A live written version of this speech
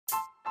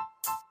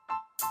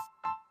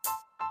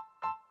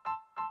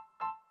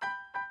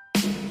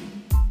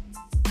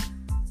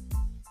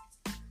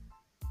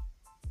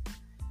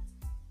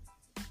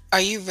Are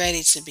you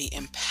ready to be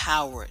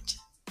empowered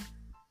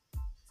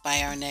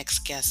by our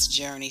next guest's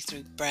journey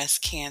through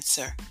breast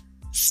cancer?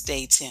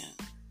 Stay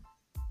tuned.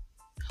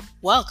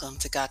 Welcome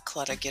to Got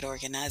Clutter, Get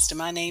Organized.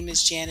 My name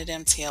is Janet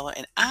M. Taylor,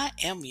 and I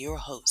am your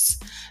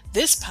host.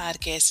 This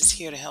podcast is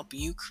here to help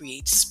you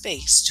create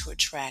space to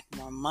attract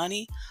more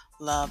money,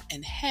 love,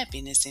 and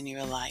happiness in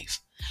your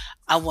life.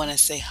 I want to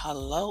say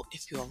hello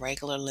if you're a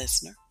regular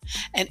listener.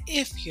 And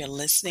if you're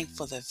listening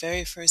for the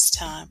very first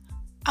time,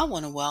 I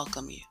want to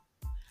welcome you.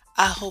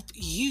 I hope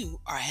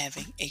you are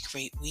having a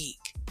great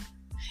week.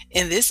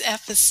 In this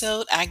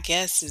episode, our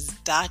guest is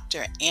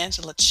Dr.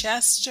 Angela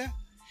Chester.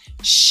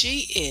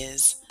 She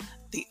is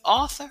the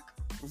author,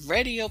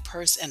 radio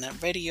person, and a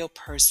radio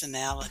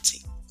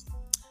personality.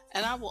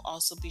 And I will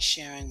also be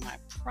sharing my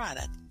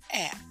product,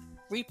 app,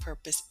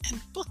 repurpose, and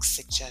book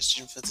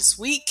suggestion for this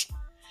week.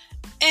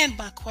 And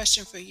my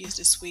question for you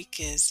this week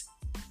is,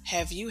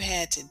 have you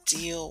had to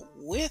deal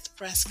with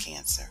breast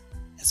cancer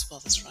as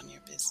well as run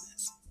your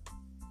business?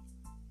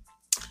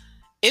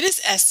 It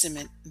is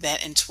estimated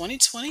that in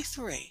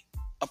 2023,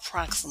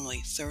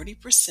 approximately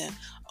 30%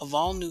 of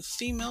all new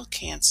female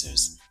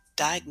cancers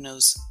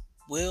diagnosed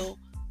will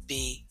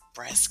be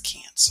breast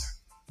cancer,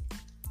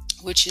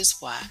 which is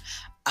why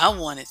I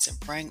wanted to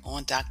bring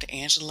on Dr.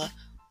 Angela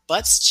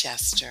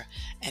Chester,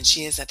 and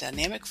she is a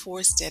dynamic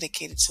force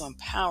dedicated to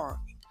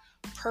empowering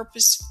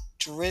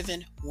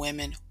purpose-driven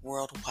women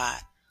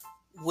worldwide.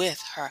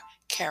 With her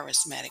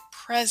charismatic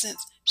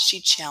presence,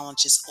 she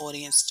challenges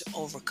audience to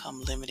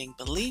overcome limiting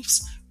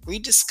beliefs,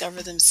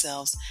 rediscover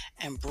themselves,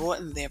 and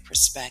broaden their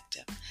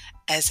perspective.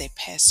 As a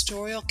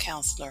pastoral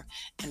counselor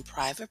in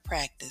private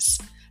practice,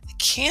 a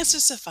cancer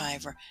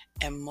survivor,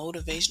 and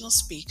motivational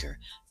speaker,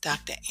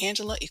 Dr.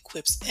 Angela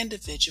equips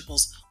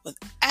individuals with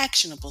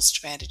actionable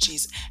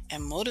strategies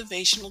and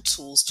motivational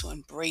tools to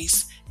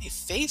embrace a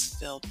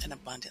faith-filled and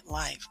abundant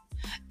life.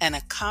 An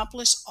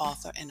accomplished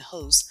author and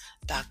host,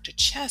 Dr.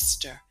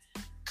 Chester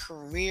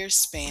career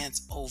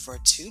spans over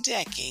 2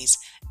 decades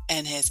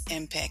and has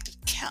impacted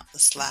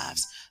countless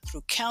lives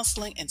through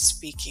counseling and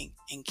speaking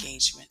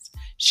engagements.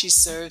 She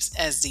serves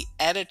as the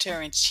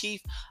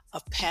editor-in-chief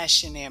of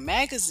Passionaire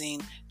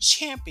magazine,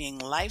 championing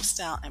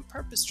lifestyle and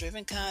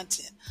purpose-driven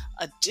content.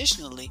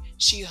 Additionally,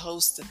 she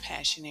hosts the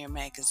Passionaire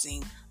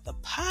magazine, the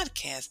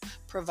podcast,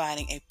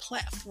 providing a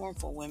platform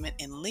for women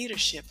in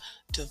leadership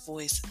to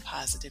voice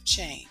positive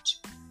change.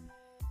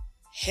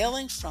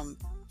 Hailing from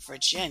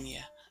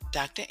Virginia,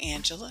 Dr.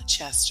 Angela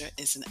Chester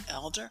is an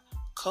elder,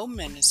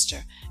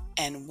 co-minister,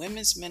 and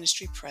women's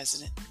ministry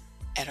president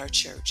at her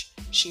church.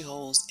 She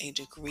holds a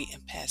degree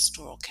in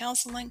pastoral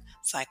counseling,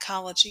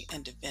 psychology,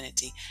 and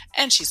divinity,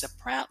 and she's a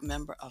proud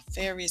member of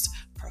various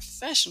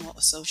professional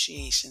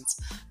associations.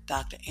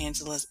 Dr.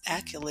 Angela's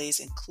accolades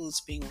includes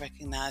being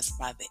recognized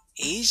by the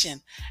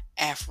Asian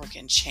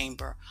African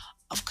Chamber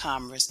of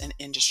Commerce and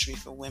Industry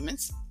for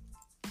Women's,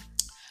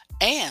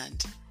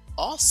 and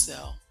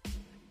also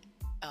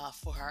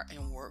for her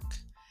in work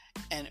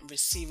and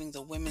receiving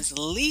the Women's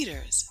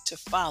Leaders to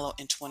Follow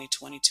in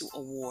 2022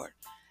 award.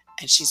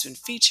 And she's been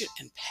featured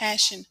in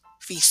Passion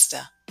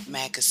Vista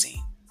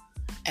magazine.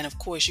 And of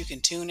course, you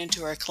can tune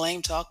into her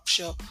acclaimed talk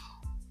show,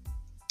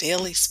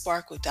 Daily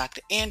Spark with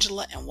Dr.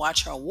 Angela, and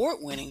watch her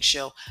award-winning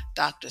show,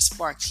 Dr.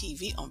 Spark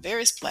TV, on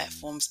various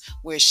platforms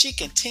where she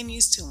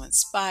continues to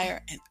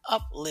inspire and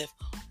uplift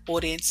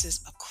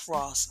audiences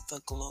across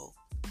the globe.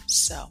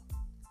 So,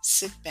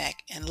 sit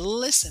back and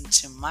listen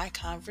to my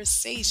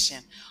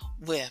conversation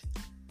with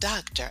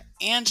Dr.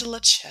 Angela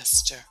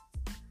Chester.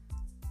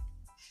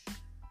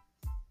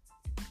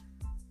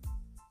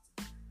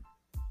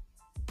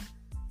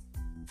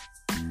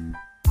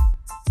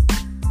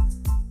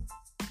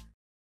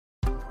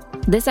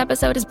 This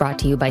episode is brought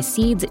to you by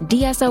Seed's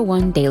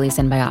DSO1 Daily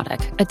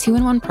Symbiotic, a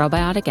 2-in-1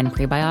 probiotic and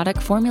prebiotic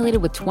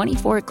formulated with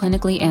 24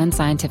 clinically and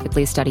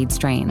scientifically studied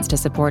strains to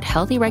support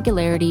healthy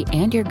regularity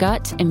and your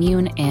gut,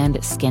 immune,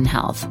 and skin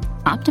health.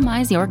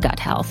 Optimize your gut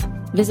health.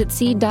 Visit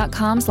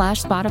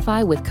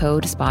seed.com/Spotify with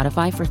code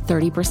Spotify for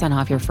 30%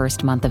 off your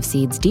first month of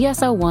Seed's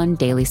DSO1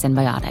 Daily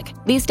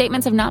Symbiotic. These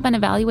statements have not been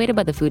evaluated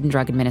by the Food and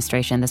Drug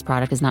Administration. This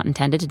product is not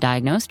intended to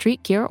diagnose,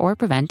 treat, cure, or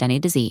prevent any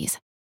disease.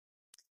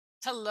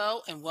 Hello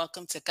and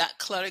welcome to Got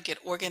Clutter, Get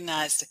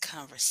Organized, the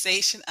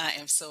conversation. I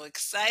am so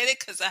excited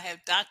because I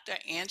have Dr.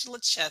 Angela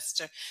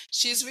Chester.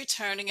 She's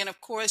returning, and of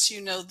course, you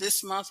know,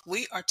 this month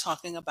we are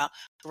talking about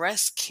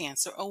breast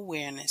cancer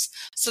awareness.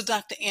 So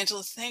Dr.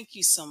 Angela, thank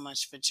you so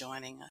much for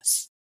joining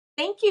us.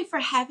 Thank you for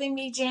having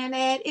me,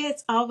 Janet.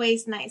 It's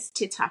always nice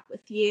to talk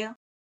with you.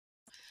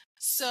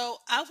 So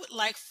I would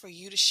like for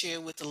you to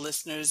share with the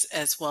listeners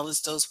as well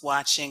as those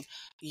watching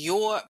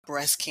your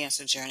breast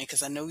cancer journey,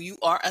 because I know you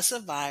are a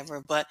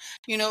survivor, but,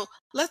 you know,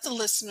 let the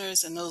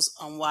listeners and those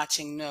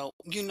watching know,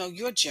 you know,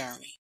 your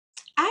journey.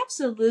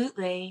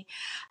 Absolutely.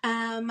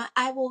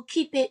 I will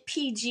keep it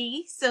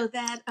PG so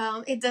that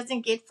it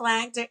doesn't get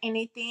flagged or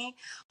anything.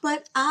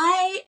 But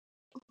I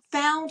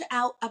found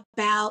out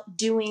about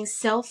doing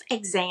self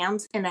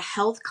exams in a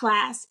health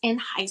class in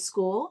high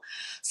school.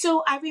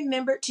 So I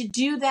remembered to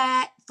do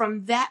that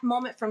from that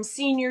moment, from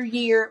senior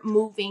year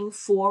moving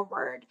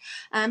forward.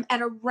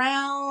 At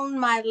around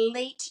my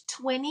late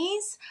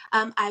 20s,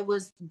 I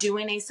was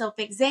doing a self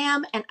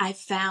exam and I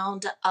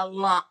found a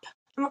lump.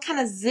 I'm going to kind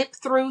of zip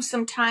through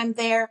some time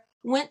there.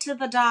 Went to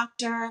the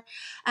doctor.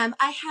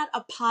 I had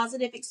a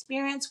positive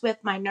experience with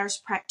my nurse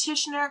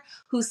practitioner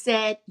who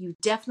said, you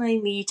definitely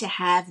need to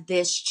have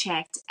this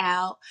checked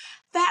out.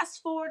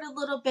 Fast forward a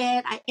little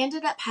bit, I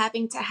ended up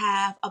having to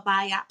have a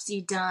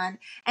biopsy done,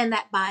 and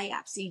that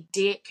biopsy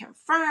did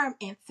confirm,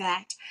 in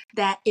fact,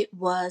 that it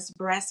was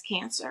breast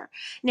cancer.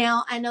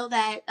 Now, I know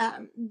that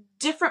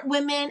different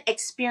women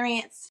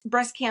experience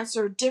breast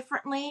cancer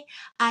differently.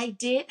 I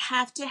did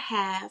have to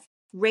have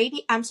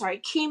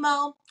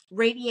chemo,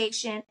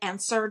 radiation,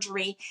 and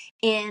surgery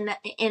in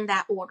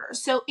that order.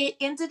 So it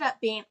ended up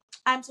being,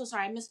 I'm so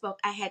sorry, I misspoke.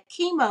 I had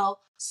chemo,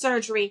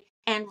 surgery,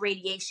 and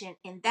radiation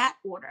in that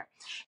order.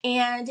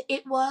 And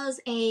it was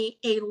a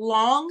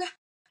long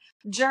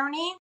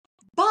journey,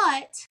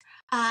 but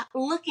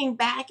looking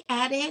back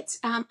at it,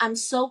 I'm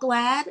so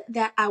glad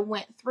that I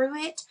went through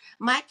it.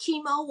 My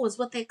chemo was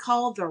what they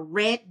call the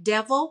red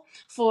devil.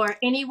 For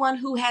anyone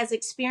who has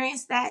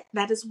experienced that,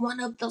 that is one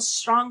of the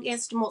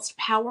strongest, most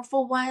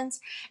powerful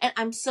ones. And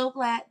I'm so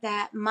glad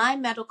that my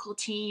medical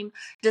team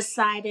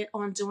decided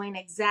on doing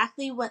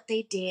exactly what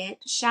they did.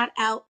 Shout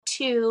out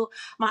to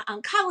my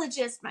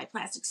oncologist, my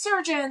plastic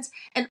surgeons,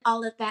 and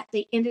all of that.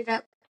 They ended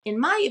up, in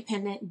my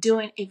opinion,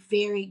 doing a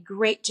very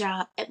great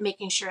job at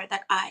making sure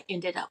that I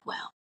ended up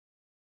well.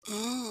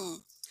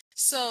 Mm.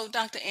 So,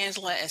 Dr.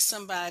 Angela, as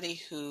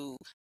somebody who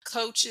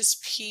coaches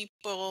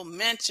people,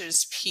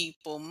 mentors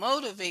people,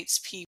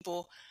 motivates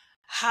people,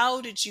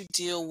 how did you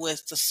deal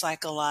with the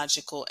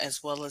psychological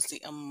as well as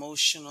the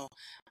emotional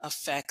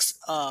effects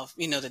of,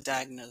 the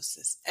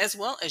diagnosis, as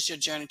well as your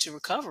journey to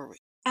recovery?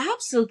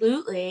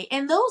 Absolutely.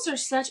 And those are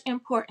such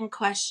important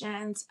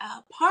questions.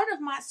 Part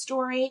of my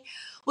story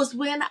was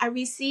when I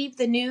received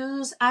the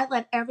news, I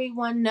let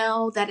everyone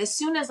know that as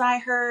soon as I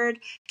heard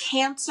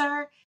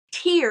cancer,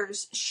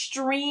 tears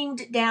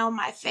streamed down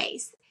my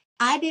face.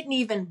 I didn't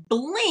even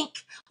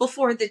blink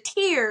before the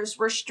tears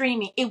were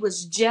streaming. It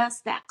was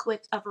just that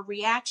quick of a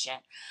reaction.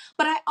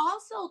 But I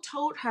also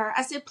told her,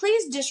 I said,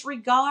 please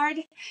disregard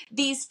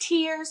these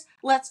tears.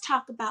 Let's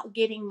talk about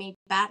getting me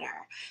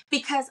better,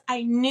 because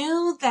I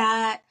knew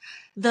that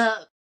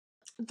the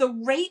the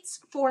rates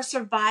for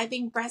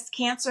surviving breast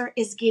cancer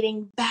is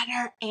getting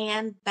better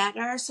and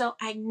better. So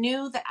I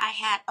knew that I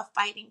had a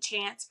fighting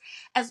chance,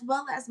 as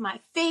well as my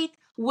faith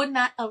would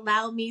not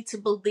allow me to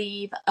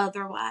believe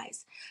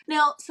otherwise.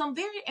 Now, some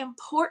very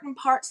important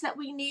parts that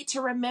we need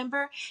to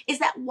remember is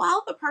that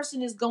while the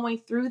person is going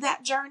through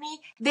that journey,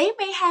 they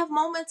may have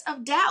moments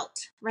of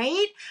doubt,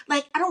 right?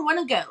 Like, I don't want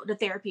to go to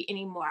therapy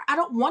anymore. I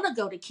don't want to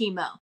go to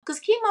chemo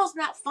because chemo is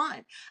not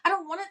fun. I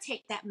don't want to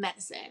take that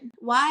medicine.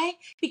 Why?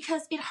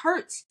 Because it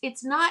hurts.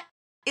 It's not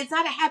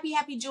a happy,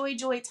 happy,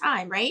 joy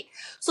time, right?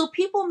 So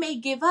people may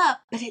give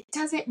up, but it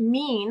doesn't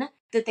mean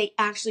that they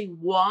actually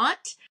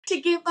want to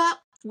give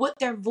up. What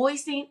they're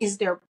voicing is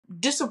their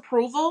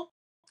disapproval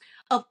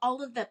of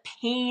all of the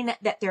pain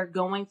that they're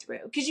going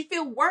through, because you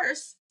feel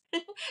worse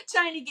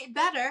trying to get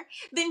better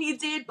than you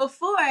did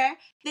before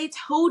they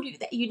told you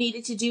that you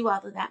needed to do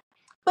all of that.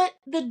 But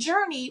the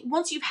journey,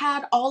 once you've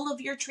had all of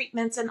your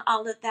treatments and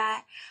all of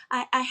that,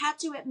 I have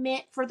to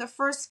admit, for the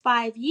first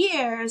 5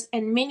 years,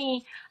 and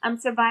many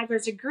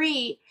survivors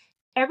agree,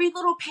 every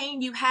little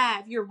pain you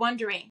have, you're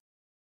wondering,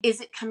 is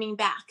it coming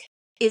back?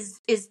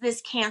 Is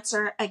this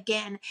cancer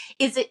again?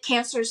 Is it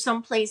cancer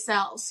someplace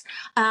else?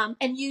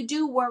 And you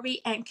do worry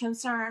and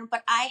concern,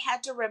 but I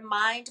had to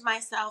remind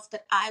myself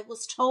that I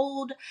was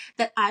told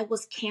that I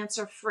was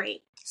cancer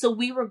free. So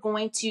we were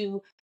going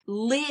to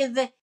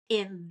live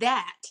in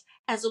that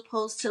as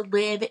opposed to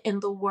live in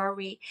the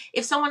worry.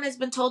 If someone has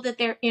been told that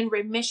they're in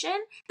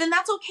remission, then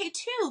that's okay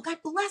too. God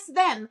bless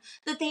them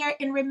that they are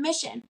in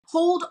remission.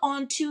 Hold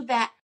on to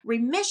that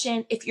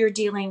remission if you're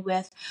dealing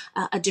with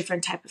a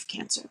different type of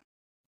cancer.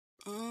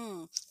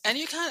 Mm. And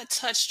you kind of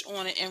touched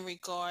on it in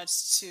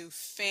regards to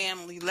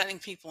family, letting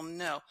people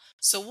know.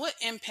 So, what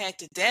impact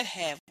did that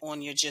have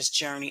on your just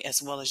journey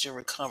as well as your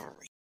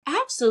recovery?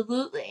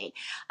 Absolutely.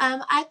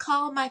 I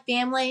call my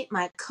family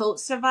my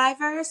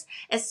co-survivors,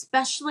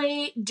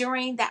 especially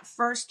during that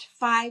first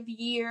 5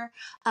 year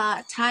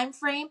time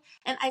frame.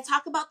 And I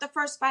talk about the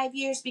first 5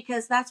 years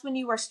because that's when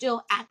you are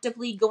still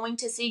actively going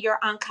to see your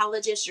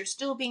oncologist. You're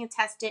still being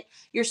tested.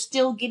 You're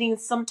still getting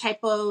some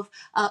type of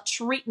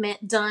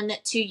treatment done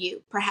to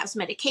you, perhaps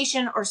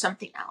medication or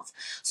something else.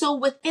 So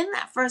within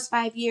that first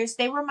 5 years,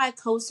 they were my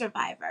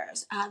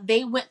co-survivors.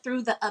 They went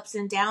through the ups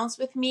and downs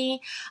with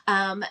me.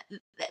 Um,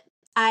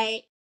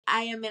 I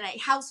I am in a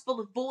house full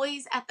of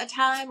boys at the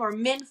time, or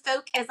men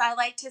folk, as I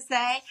like to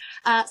say.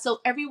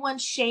 So everyone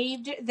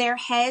shaved their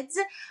heads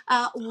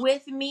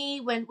with me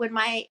when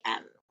my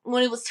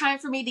when it was time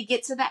for me to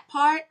get to that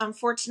part,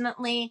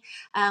 unfortunately,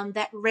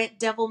 that red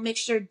devil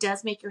mixture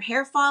does make your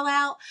hair fall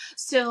out.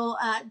 So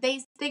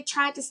they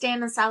tried to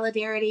stand in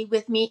solidarity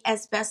with me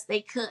as best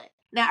they could.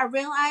 Now I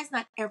realize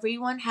not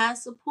everyone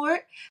has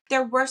support.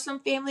 There were some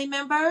family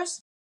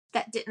members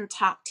that didn't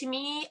talk to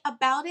me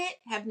about it,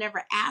 have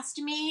never asked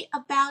me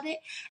about it,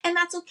 and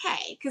that's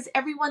okay because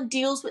everyone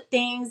deals with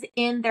things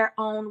in their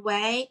own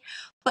way.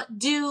 But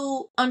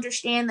do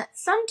understand that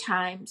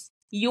sometimes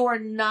you're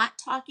not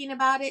talking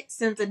about it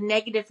sends a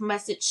negative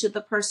message to the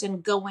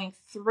person going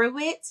through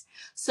it.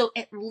 So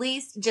at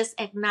least just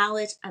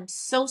acknowledge, I'm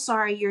so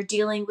sorry you're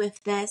dealing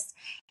with this,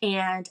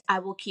 and I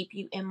will keep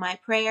you in my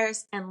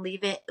prayers, and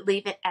leave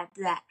it at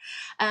that.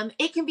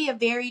 It can be a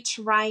very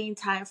trying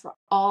time for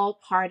all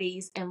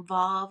parties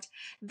involved.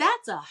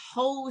 That's a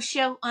whole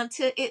show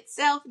unto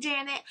itself,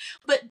 Janet.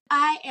 But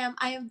I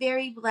am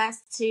very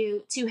blessed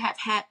to have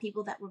had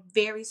people that were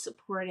very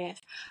supportive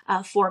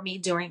for me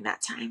during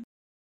that time.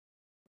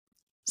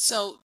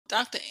 So,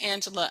 Dr.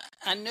 Angela,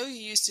 I know you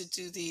used to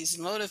do these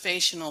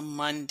motivational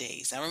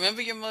Mondays. I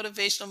remember your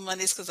motivational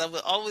Mondays because I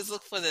would always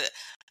look for the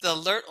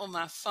alert on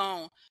my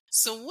phone.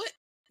 So, what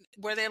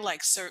were there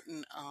like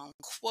certain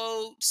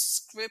quotes,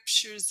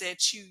 scriptures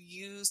that you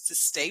used to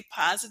stay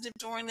positive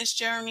during this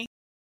journey?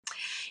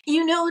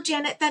 You know,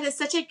 Janet, that is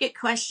such a good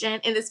question.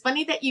 And it's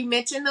funny that you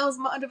mentioned those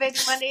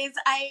motivating Mondays.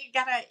 I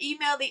got an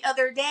email the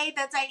other day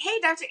that's like, hey,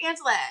 Dr.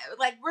 Angela,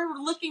 like we're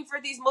looking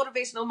for these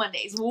motivational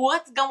Mondays.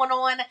 What's going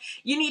on?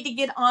 You need to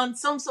get on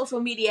some social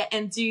media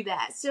and do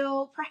that.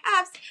 So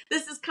perhaps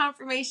this is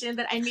confirmation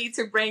that I need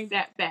to bring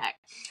that back.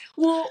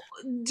 Well,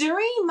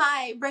 during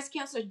my breast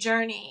cancer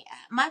journey,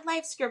 my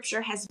life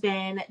scripture has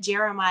been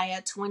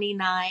Jeremiah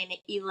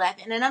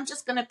 29:11. And I'm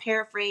just going to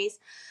paraphrase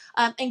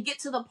and get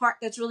to the part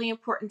that's really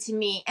important to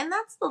me. And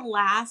that's the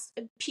last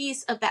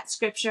piece of that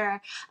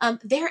scripture.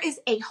 There is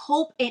a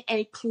hope and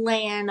a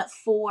plan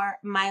for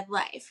my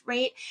life,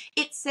 right?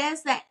 It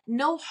says that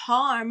no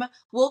harm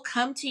will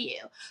come to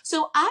you.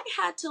 So I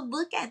had to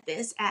look at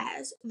this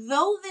as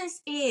though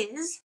this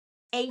is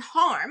a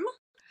harm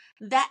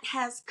that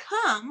has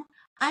come,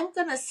 I'm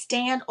going to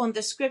stand on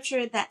the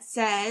scripture that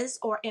says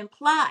or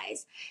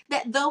implies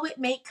that though it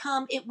may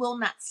come, it will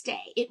not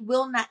stay. It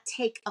will not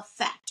take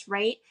effect,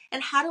 right?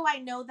 And how do I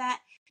know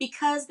that?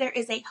 Because there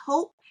is a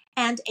hope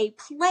and a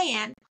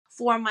plan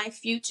for my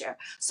future.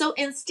 So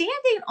in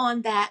standing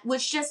on that,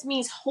 which just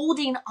means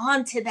holding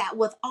on to that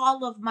with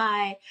all of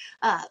my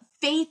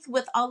faith,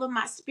 with all of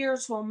my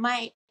spiritual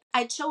might,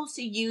 I chose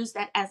to use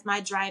that as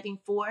my driving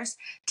force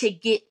to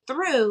get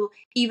through,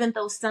 even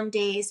though some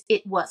days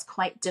it was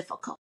quite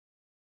difficult.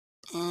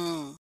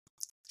 Mm.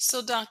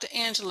 So, Dr.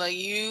 Angela,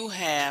 you've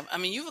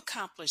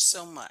accomplished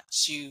so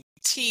much. You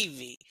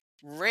TV,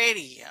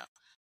 radio,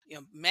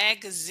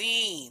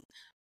 magazine,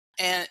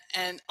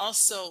 and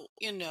also,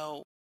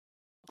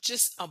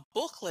 just a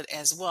booklet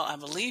as well. I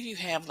believe you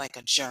have like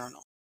a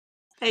journal.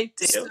 I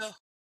do.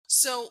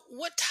 So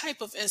what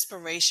type of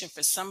inspiration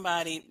for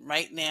somebody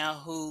right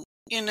now who,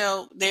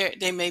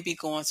 they may be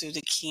going through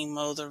the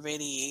chemo, the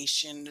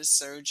radiation, the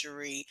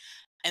surgery,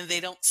 and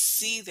they don't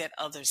see that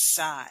other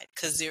side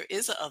because there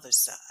is a other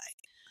side.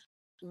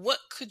 What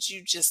could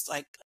you just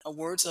like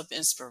words of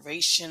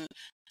inspiration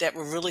that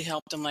will really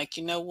help them? Like,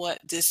 you know what,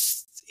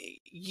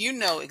 you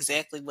know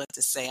exactly what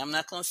to say. I'm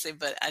not going to say,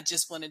 but I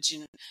just wanted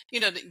you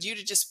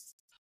to just,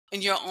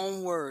 in your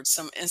own words,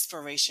 some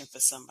inspiration for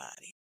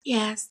somebody.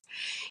 Yes.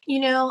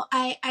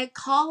 I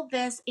call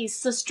this a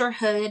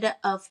sisterhood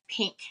of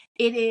pink.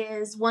 It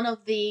is one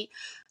of the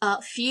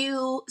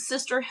few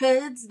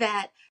sisterhoods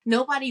that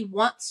nobody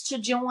wants to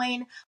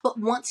join, but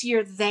once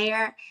you're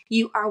there,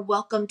 you are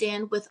welcomed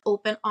in with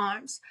open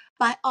arms.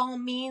 By all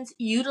means,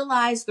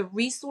 utilize the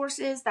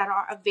resources that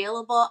are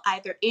available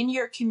either in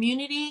your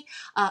community,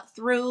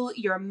 through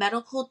your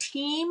medical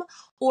team,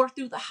 or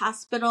through the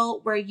hospital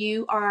where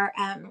you are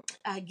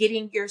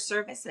getting your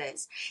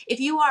services. If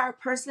you are a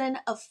person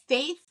of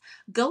faith,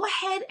 go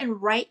ahead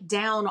and write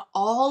down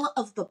all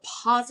of the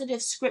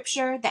positive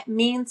scripture that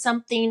means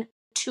something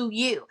to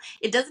you.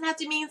 It doesn't have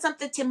to mean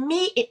something to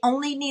me. It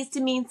only needs to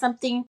mean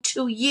something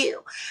to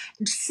you.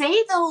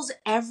 Say those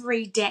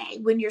every day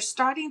when you're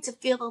starting to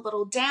feel a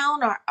little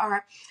down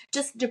or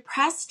just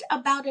depressed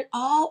about it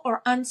all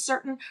or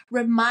uncertain.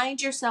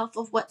 Remind yourself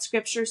of what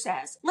scripture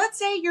says. Let's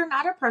say you're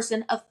not a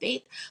person of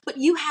faith, but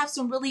you have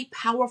some really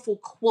powerful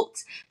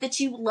quotes that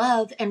you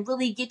love and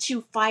really get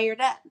you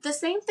fired up. The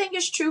same thing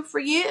is true for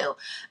you.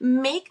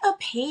 Make a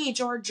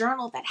page or a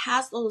journal that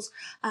has those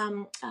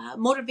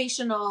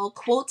motivational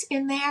quotes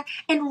in there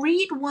and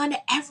read one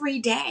every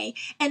day,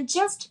 and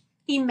just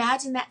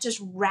imagine that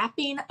just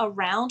wrapping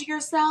around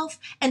yourself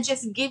and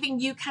just giving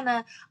you kind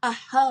of a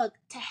hug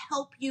to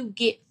help you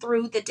get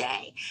through the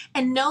day.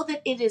 And know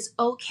that it is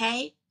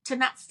okay to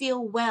not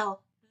feel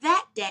well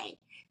that day,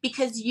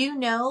 because you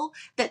know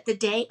that the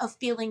day of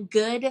feeling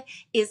good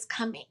is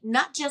coming.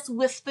 Not just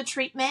with the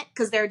treatment,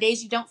 because there are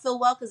days you don't feel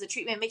well because the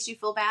treatment makes you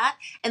feel bad,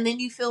 and then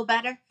you feel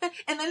better,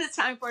 and then it's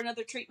time for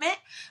another treatment.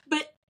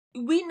 But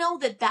we know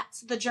that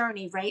that's the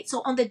journey, right?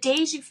 So on the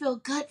days you feel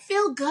good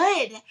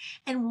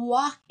and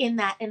walk in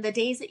that. And the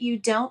days that you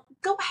don't,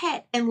 go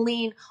ahead and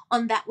lean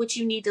on that which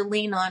you need to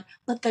lean on.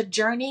 But the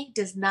journey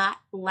does not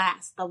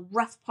last. The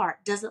rough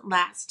part doesn't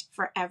last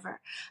forever.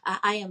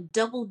 I am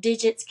double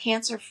digits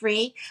cancer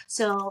free.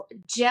 So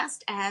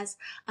just as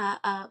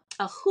a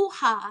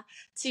hoo-ha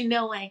to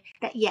knowing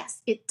that,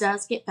 yes, it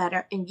does get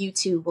better and you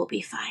too will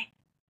be fine.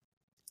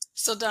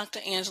 So, Dr.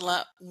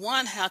 Angela,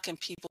 one, how can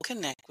people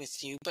connect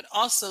with you? But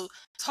also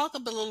talk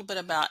little bit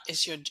about I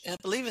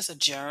believe it's a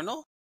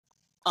journal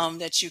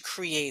that you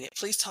created.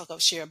 Please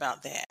share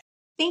about that.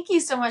 Thank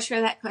you so much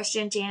for that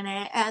question,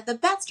 Janet. The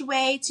best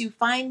way to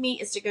find me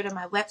is to go to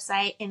my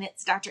website, and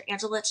it's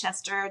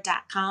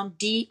drangela.chester.com,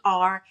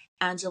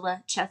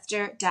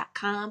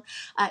 drangela.chester.com.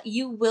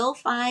 You will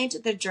find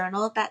the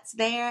journal that's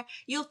there.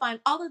 You'll find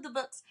all of the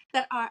books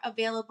that are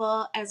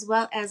available, as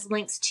well as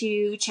links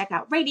to check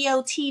out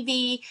radio,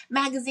 TV,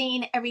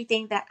 magazine,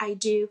 everything that I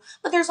do.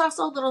 But there's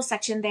also a little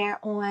section there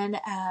on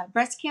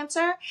breast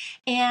cancer.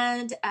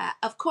 And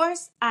of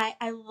course,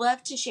 I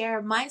love to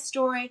share my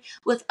story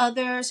with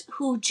others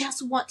who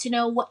just want to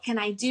know, what can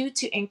I do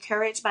to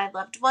encourage my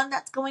loved one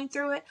that's going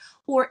through it,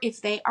 or if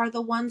they are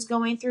the ones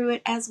going through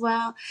it as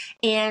well.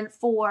 And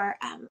for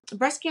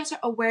Breast Cancer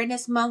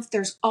Awareness Month,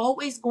 there's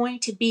always going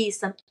to be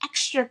some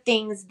extra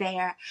things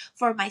there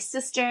for my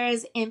sisters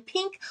in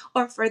pink,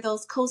 or for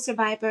those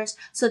co-survivors,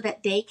 so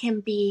that they can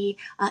be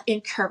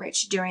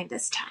encouraged during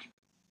this time.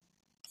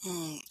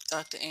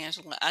 Dr.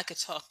 Angela, I could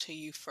talk to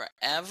you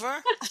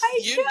forever. I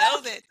You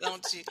know that,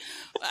 don't you?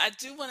 But I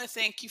do want to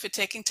thank you for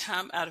taking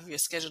time out of your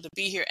schedule to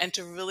be here and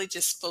to really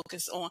just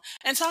focus on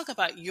and talk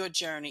about your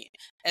journey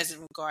as it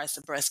regards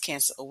to Breast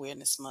Cancer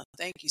Awareness Month.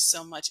 Thank you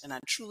so much, and I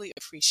truly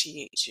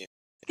appreciate you.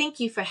 Thank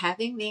you for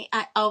having me.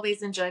 I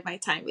always enjoy my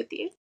time with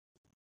you.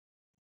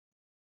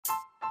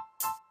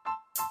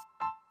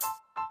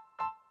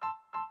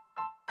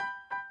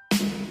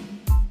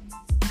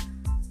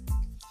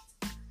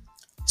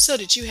 So,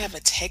 did you have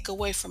a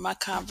takeaway from my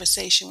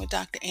conversation with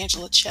Dr.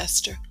 Angela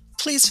Chester?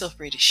 Please feel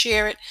free to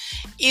share it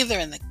either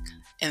in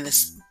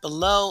this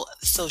below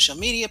social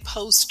media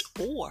post,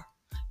 or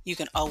you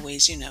can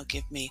always,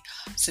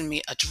 send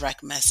me a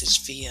direct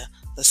message via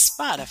the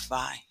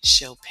Spotify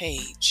show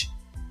page.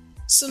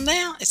 So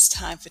now it's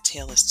time for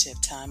Taylor's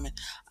Tip Time, and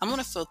I'm going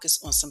to focus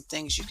on some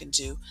things you can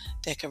do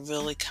that can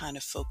really kind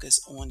of focus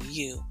on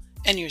you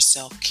and your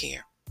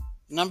self-care.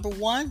 Number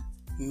one,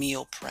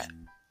 meal prep.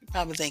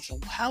 Probably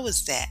thinking, how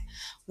is that?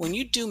 When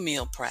you do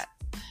meal prep,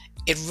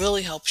 it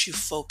really helps you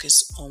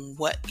focus on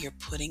what you're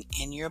putting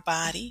in your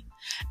body,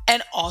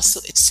 and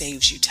also it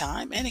saves you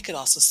time, and it could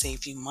also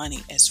save you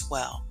money as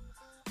well.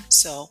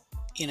 So,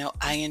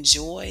 I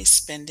enjoy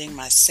spending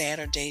my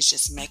Saturdays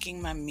just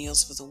making my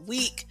meals for the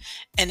week,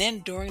 and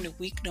then during the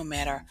week, no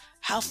matter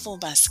how full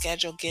my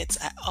schedule gets,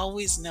 I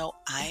always know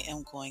I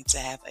am going to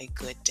have a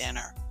good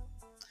dinner.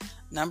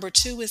 Number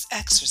two is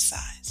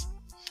exercise.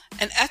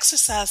 And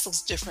exercise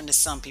looks different to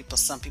some people.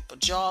 Some people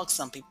jog,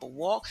 some people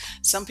walk,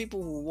 some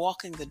people who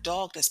walking the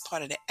dog, that's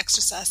part of the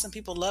exercise. Some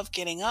people love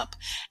getting up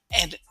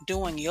and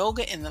doing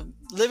yoga in the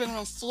living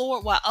room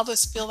floor, while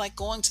others feel like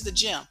going to the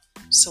gym.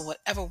 So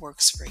whatever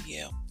works for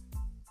you.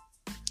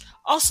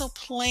 Also,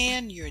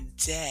 plan your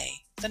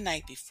day the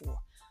night before.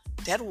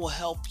 That will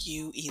help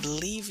you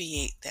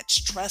alleviate that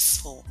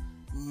stressful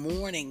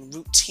morning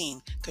routine,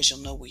 because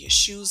you'll know where your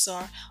shoes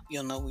are,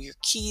 you'll know where your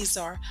keys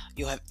are,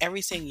 you'll have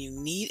everything you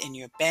need in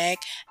your bag,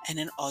 and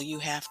then all you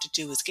have to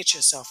do is get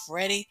yourself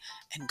ready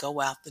and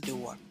go out the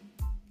door.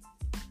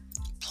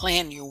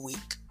 Plan your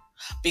week,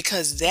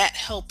 because that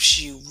helps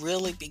you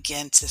really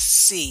begin to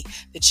see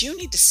that you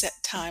need to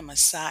set time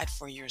aside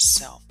for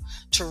yourself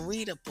to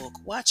read a book,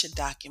 watch a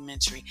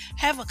documentary,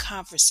 have a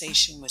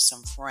conversation with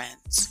some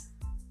friends.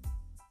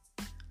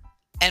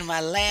 And my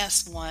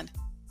last one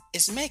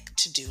is make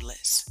to-do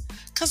lists,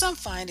 because I'm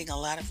finding a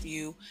lot of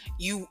you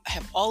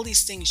have all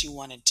these things you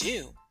want to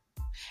do.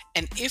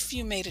 And if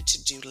you made a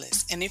to-do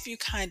list, and if you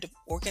kind of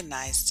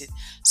organized it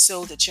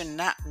so that you're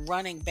not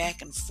running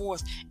back and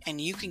forth,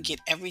 and you can get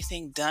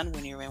everything done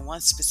when you're in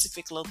one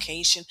specific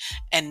location,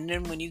 and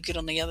then when you get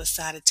on the other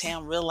side of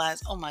town,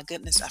 realize, oh my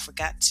goodness, I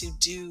forgot to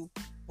do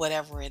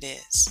whatever it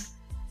is.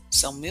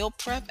 So meal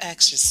prep,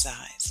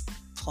 exercise,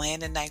 plan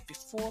the night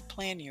before,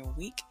 plan your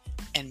week,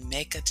 and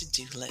make a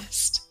to-do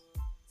list.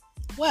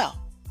 Well,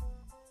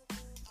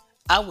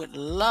 I would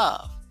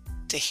love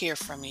to hear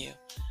from you,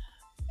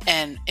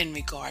 and in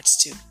regards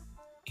to,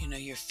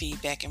 your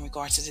feedback in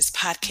regards to this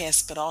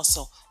podcast, but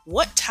also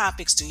what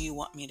topics do you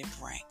want me to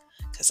bring?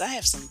 Because I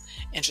have some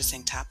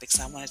interesting topics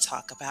I want to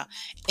talk about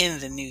in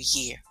the new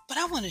year, but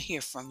I want to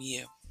hear from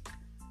you.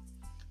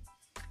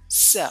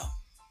 So,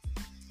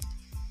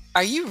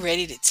 are you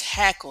ready to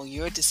tackle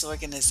your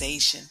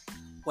disorganization,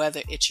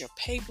 whether it's your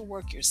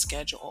paperwork, your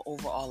schedule, or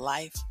overall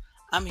life?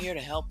 I'm here to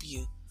help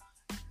you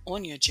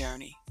on your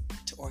journey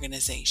to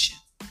organization.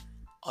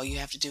 All you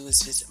have to do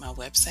is visit my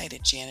website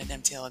at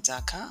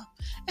janetmtaylor.com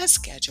and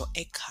schedule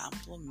a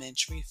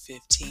complimentary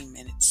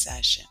 15-minute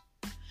session.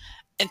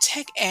 and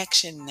take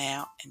action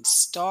now and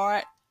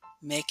start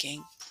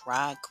making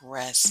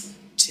progress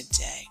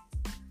today.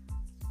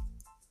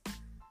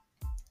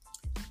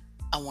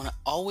 I want to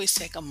always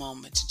take a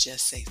moment to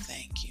just say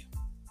thank you.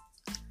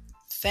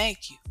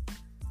 Thank you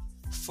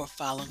for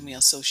following me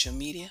on social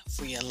media,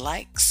 for your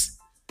likes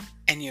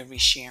and your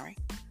resharing.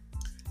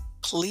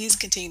 Please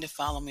continue to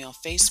follow me on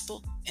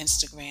Facebook,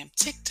 Instagram,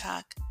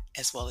 TikTok,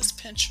 as well as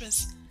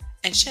Pinterest,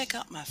 and check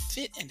out my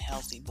Fit and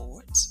Healthy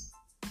boards.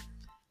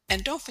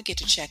 And don't forget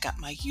to check out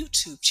my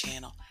YouTube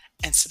channel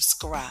and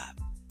subscribe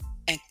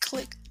and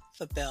click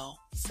the bell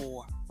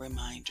for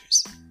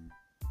reminders.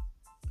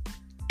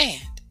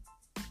 And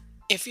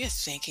if you're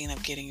thinking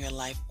of getting your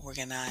life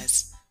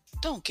organized,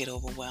 don't get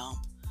overwhelmed.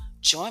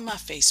 Join my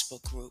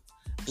Facebook group,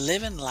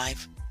 Living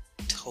Life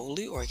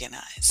Totally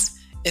Organized.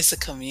 It's a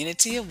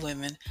community of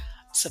women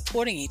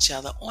supporting each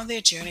other on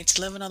their journey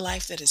to living a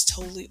life that is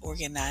totally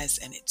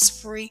organized, and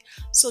it's free,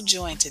 so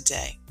join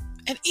today.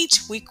 And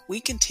each week we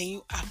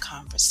continue our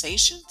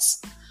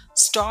conversations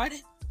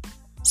started.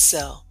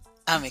 So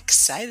I'm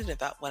excited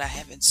about what I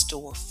have in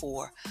store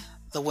for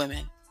the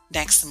women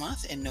next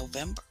month in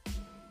November.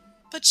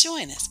 But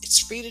join us. It's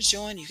free to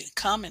join. You can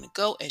come and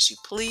go as you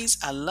please.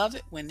 I love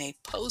it when they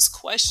post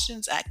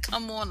questions. I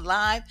come on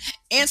live,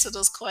 answer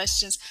those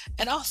questions.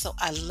 And also,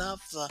 I love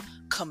the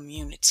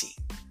community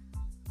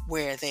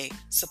where they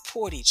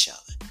support each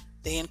other.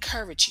 They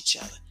encourage each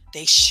other.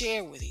 They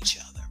share with each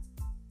other.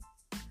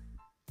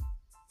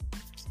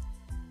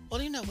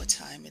 Well, you know what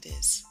time it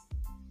is.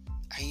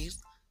 You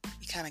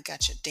kind of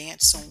got your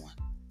dance on.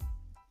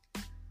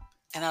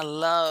 And I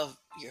love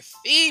your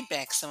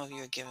feedback some of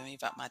you are giving me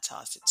about my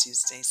Toss It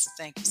Tuesday, so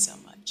thank you so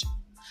much.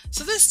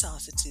 So this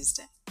Toss It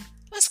Tuesday,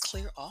 let's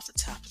clear off the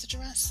top of the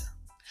dresser.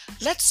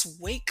 Let's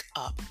wake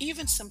up,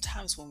 even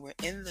sometimes when we're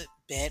in the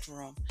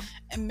bedroom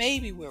and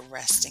maybe we're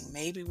resting,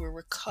 maybe we're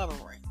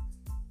recovering.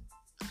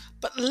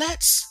 But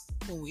let's,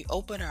 when we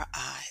open our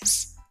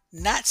eyes,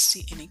 not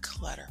see any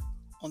clutter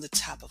on the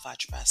top of our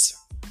dresser.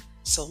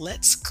 So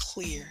let's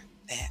clear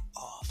that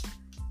off.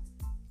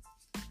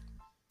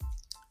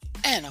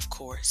 And of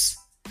course,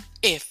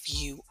 if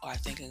you are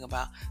thinking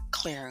about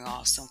clearing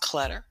off some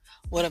clutter,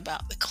 what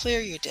about the Clear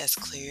Your Desk,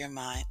 Clear Your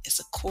Mind?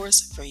 It's a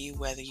course for you,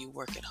 whether you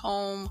work at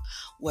home,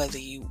 whether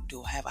you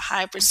do have a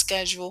hybrid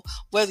schedule,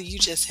 whether you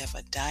just have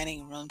a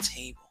dining room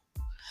table.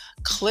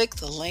 Click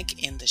the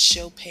link in the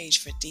show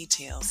page for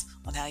details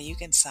on how you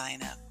can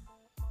sign up.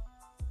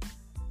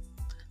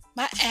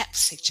 My app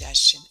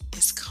suggestion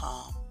is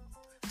Calm,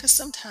 because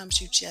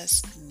sometimes you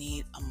just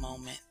need a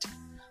moment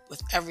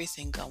with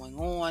everything going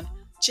on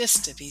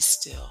just to be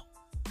still.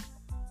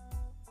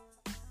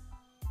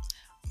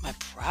 My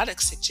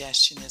product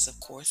suggestion is, of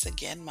course,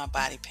 again, my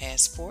Body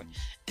Passport.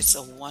 It's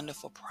a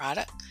wonderful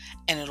product,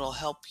 and it'll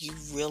help you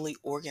really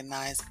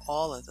organize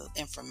all of the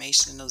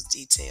information and those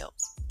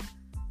details.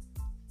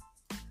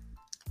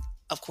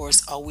 Of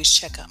course, always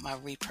check out my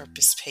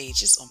repurposed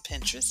pages on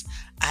Pinterest.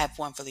 I have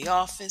one for the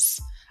office.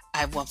 I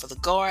have one for the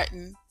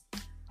garden,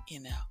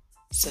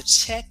 so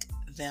check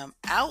them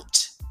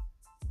out.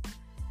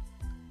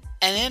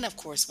 And then, of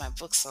course, my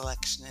book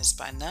selection is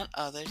by none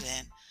other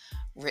than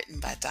written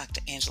by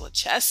Dr. Angela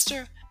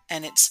Chester,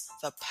 and it's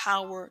The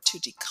Power to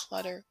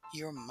Declutter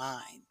Your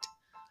Mind.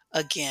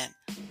 Again,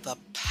 The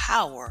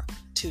Power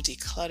to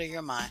Declutter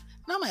Your Mind.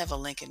 And I'm going to have a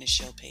link in the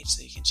show page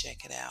so you can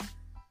check it out.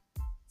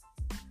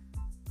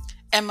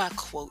 And my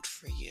quote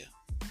for you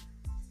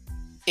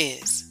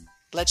is,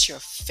 let your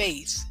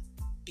faith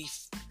be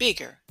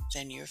bigger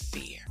than your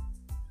fear.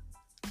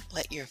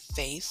 Let your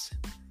faith,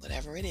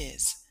 whatever it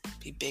is,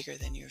 be bigger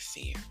than your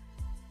fear.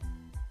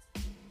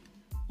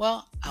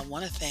 Well, I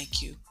want to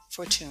thank you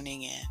for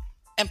tuning in,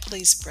 and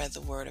please spread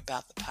the word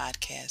about the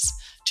podcast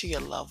to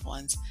your loved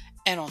ones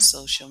and on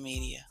social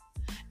media,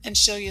 and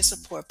show your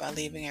support by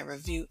leaving a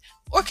review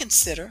or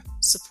consider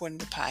supporting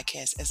the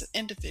podcast as an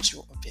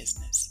individual or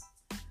business.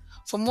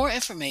 For more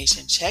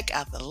information, check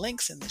out the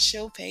links in the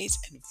show page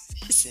and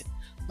visit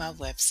my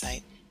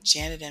website,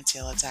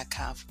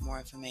 janetmtaylor.com, for more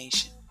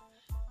information.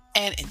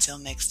 And until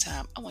next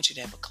time, I want you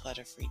to have a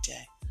clutter-free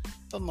day.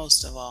 But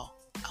most of all,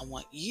 I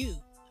want you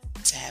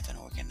to have an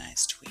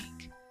organized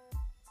week.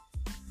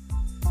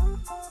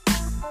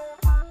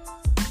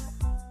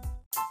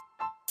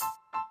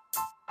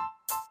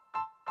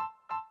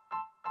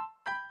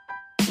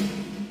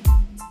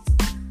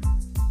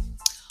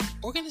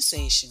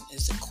 Organization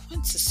is a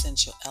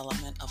quintessential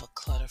element of a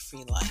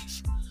clutter-free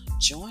life.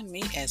 Join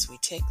me as we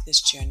take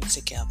this journey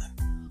together.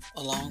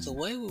 Along the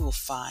way, we will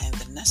find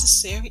the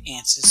necessary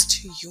answers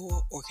to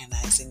your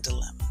organizing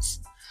dilemmas.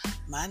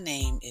 My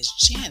name is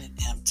Janet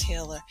M.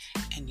 Taylor,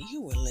 and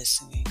you are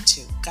listening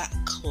to Got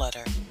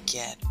Clutter,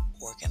 Get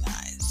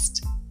Organized.